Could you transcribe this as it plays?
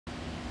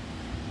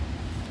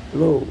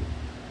Hello,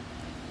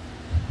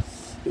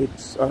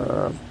 it's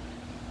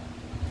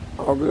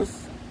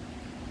August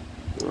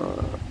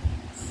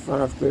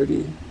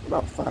 5:30,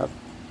 about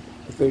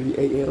 5:30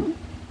 a.m.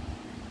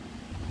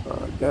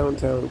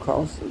 Downtown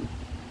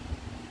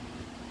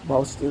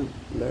Boston,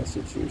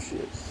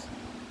 Massachusetts.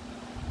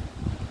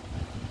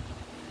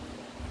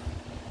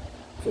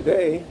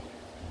 Today,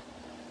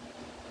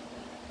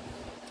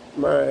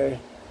 my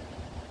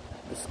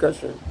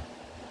discussion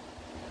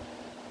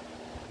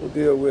will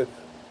deal with,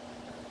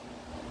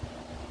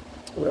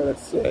 well,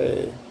 let's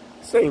say,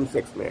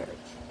 same-sex marriage.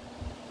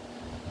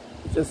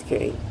 It just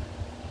came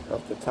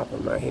off the top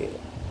of my head.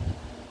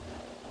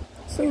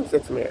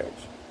 Same-sex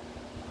marriage.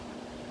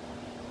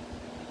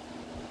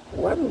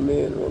 Why do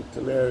men want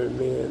to marry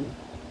men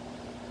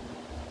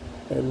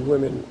and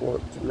women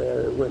want to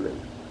marry women?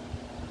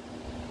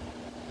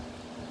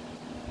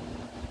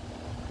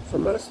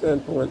 From my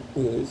standpoint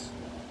is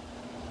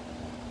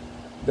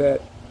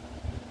that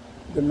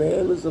the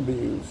man was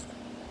abused,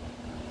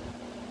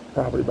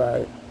 probably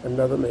by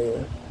another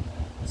man,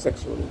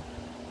 sexually.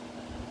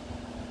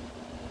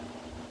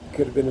 It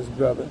could have been his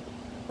brother,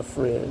 a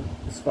friend,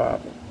 his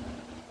father,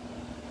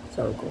 his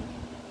uncle.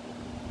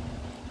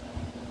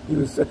 He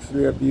was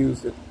sexually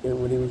abused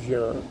when he was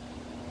young,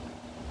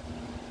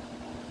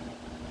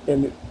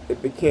 and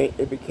it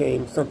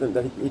became something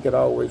that he could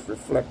always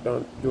reflect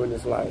on during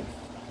his life.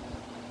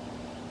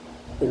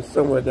 And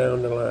somewhere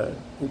down the line,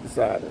 he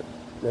decided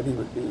that he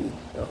would be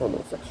a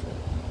homosexual.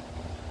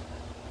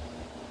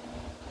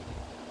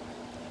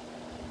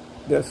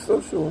 There's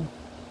social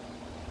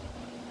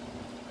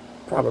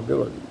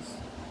probabilities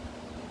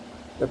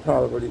that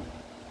probably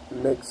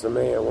makes a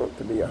man want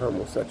to be a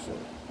homosexual.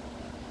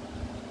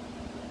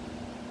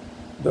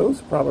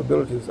 Those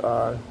probabilities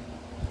are,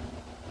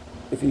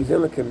 if he's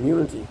in a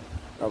community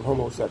of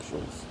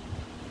homosexuals,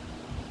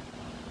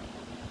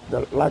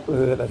 the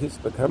likelihood of his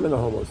becoming a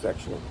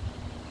homosexual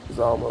is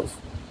almost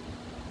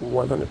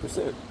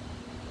 100%,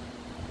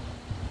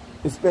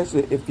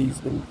 especially if he's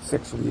been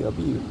sexually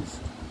abused.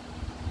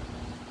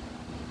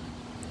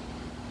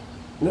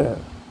 Now,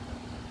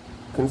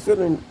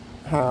 considering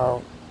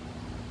how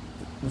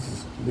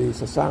the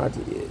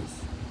society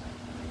is,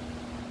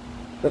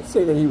 let's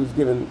say that he was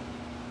given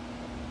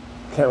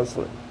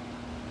counseling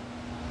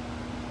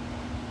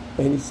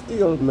and he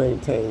still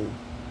maintained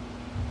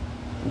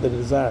the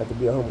desire to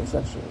be a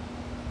homosexual.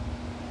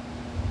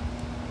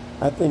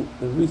 I think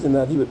the reason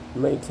that he would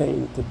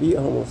maintain to be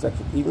a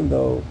homosexual, even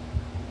though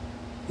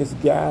his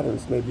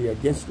guidance may be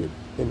against it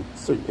in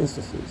certain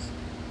instances,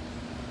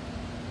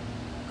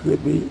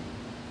 could be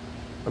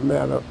a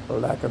matter of a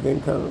lack of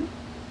income,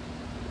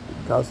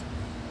 because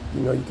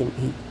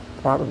he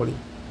probably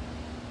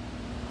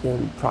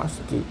can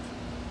prostitute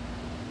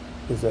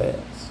his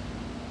ass.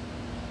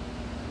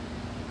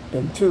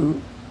 And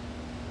two,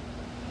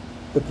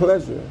 the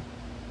pleasure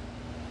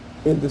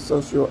in the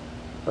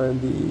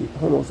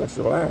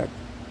homosexual act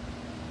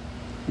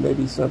may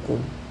be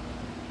something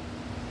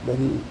that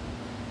he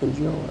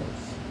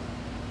enjoys.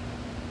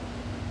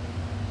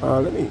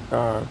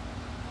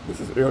 This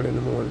is early in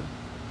the morning,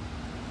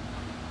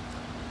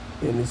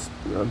 and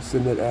I'm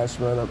sitting at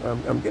Ashburn.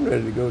 I'm getting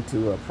ready to go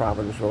to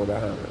Providence, Rhode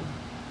Island.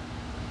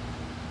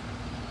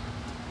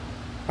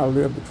 I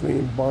live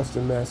between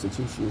Boston,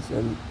 Massachusetts,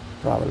 and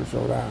Providence,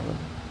 Rhode Island,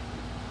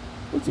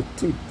 which are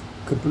two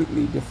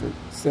completely different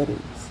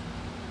settings.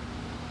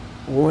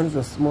 One is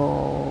a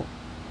small,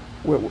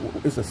 well,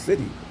 it's a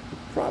city.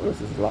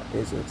 Providence is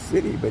a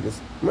city, but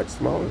it's much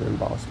smaller than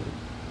Boston.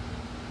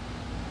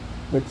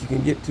 But you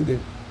can get to the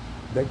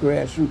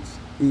grassroots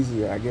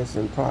easier, I guess,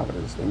 in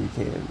Providence than you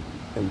can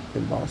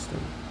in Boston.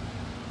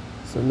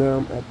 So now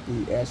I'm at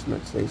the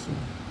Ashburn station,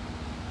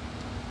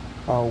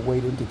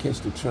 waiting to catch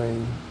the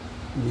train,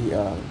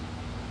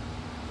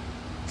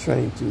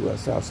 to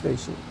South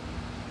Station,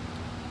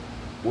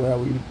 where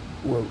I'll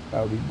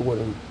be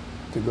boarding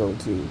to go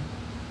to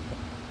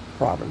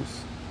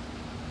Providence.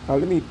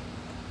 Let me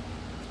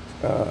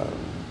cut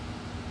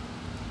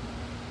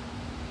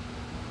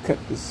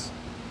this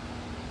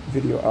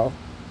video off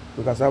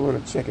because I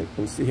want to check it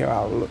and see how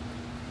I'll look.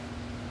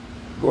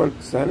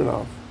 Signing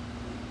off.